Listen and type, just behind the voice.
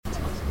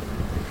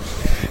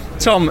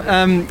Tom,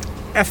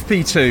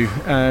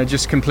 FP2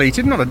 just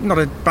completed. Not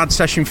a bad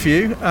session for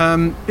you.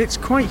 It's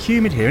quite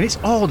humid here, and it's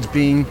odd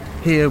being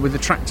here with the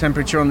track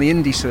temperature on the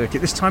Indy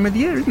circuit this time of the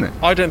year, isn't it?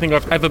 I don't think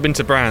I've ever been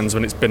to Brands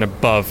when it's been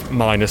above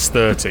minus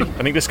 30. I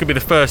think this could be the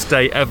first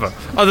day ever,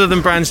 other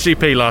than Brands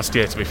GP last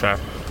year, to be fair.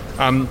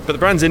 But the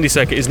Brands Indy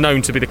circuit is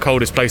known to be the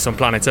coldest place on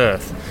planet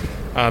Earth,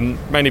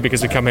 mainly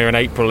because we come here in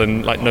April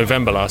and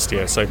November last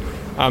year. So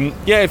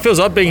it feels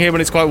odd being here when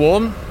it's quite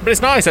warm, but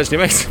it's nice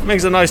actually. It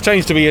makes a nice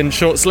change to be in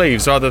short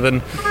sleeves rather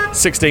than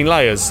 16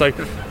 layers. So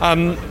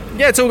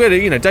it's all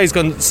good. Day's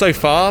gone so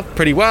far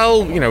pretty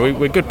well.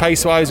 We're good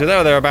pace wise. We're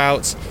there or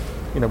thereabouts.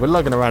 We're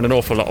lugging around an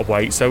awful lot of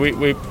weight, so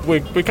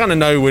we kind of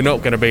know we're not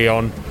going to be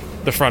on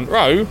the front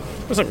row.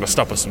 It's not going to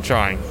stop us from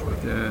trying.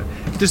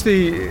 Does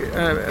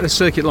a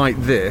circuit like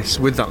this,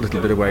 with that little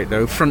bit of weight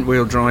though, front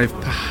wheel drive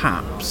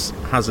perhaps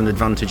has an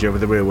advantage over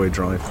the rear wheel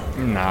drive?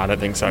 No, I don't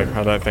think so.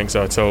 I don't think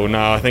so at all.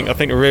 No, I think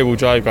the rear wheel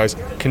drive guys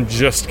can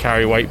just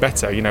carry weight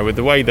better. With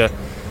the way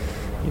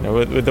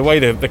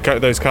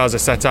those cars are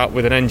set up,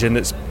 with an engine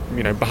that's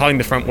behind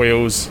the front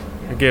wheels,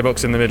 a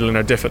gearbox in the middle, and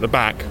a diff at the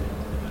back,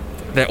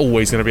 they're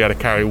always going to be able to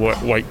carry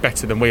weight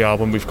better than we are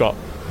when we've got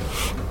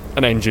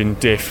an engine,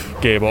 diff,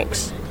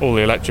 gearbox, all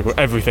the electrical,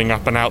 everything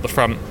up and out the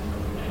front,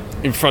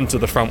 in front of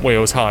the front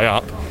wheels, high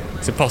up.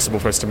 It's impossible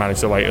for us to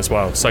manage the weight as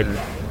well. So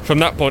from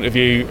that point of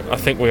view, I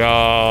think we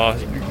are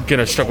going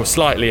to struggle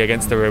slightly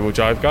against the rear wheel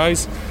drive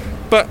guys.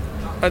 But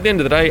at the end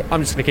of the day,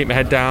 I'm just going to keep my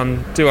head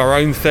down, do our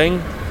own thing.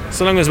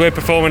 So long as we're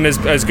performing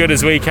as good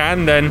as we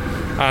can, then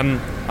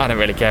I don't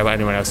really care what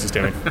anyone else is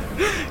doing.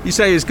 You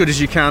say as good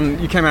as you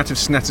can. You came out of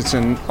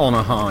Snetterton on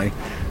a high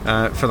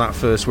for that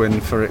first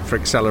win for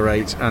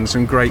Accelerate, and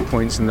some great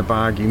points in the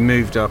bag. You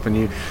moved up and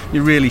you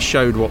really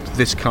showed what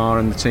this car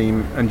and the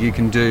team and you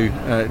can do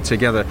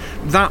together.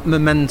 That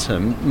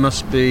momentum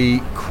must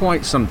be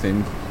quite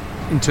something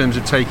in terms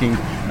of taking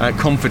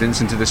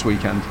confidence into this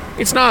weekend.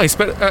 It's nice,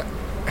 but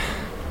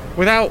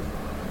without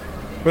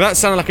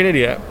sounding like an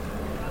idiot,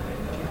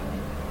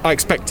 I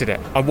expected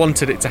it. I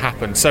wanted it to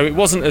happen. So it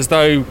wasn't as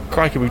though,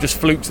 crikey, we just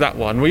fluked that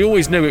one. We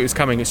always knew it was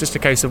coming. It's just a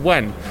case of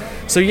when.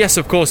 So yes,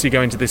 of course, you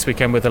go into this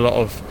weekend with a lot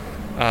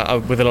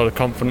of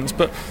confidence,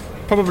 but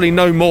probably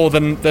no more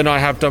than I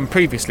have done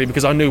previously,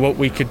 because I knew what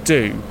we could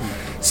do.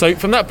 So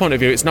from that point of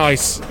view, it's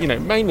nice.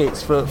 Mainly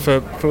it's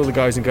for all the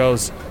guys and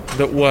girls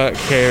that work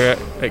here at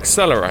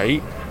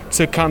Accelerate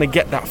to kind of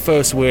get that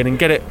first win and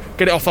get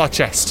it off our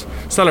chest,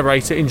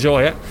 celebrate it,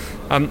 enjoy it.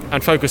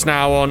 And focus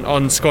now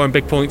on scoring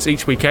big points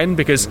each weekend,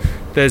 because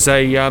there's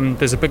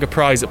a bigger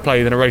prize at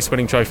play than a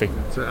race-winning trophy.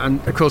 And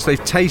of course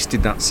they've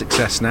tasted that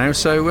success now,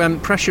 so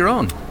pressure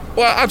on.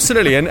 Well,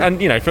 absolutely, and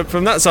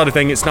from that side of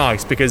thing, it's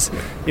nice because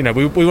we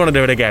want to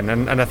do it again,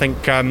 and I think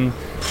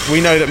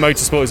we know that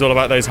motorsport is all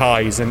about those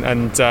highs,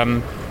 and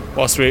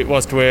whilst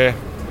we're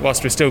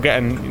still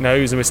getting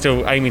those and we're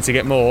still aiming to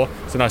get more,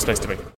 it's a nice place to be.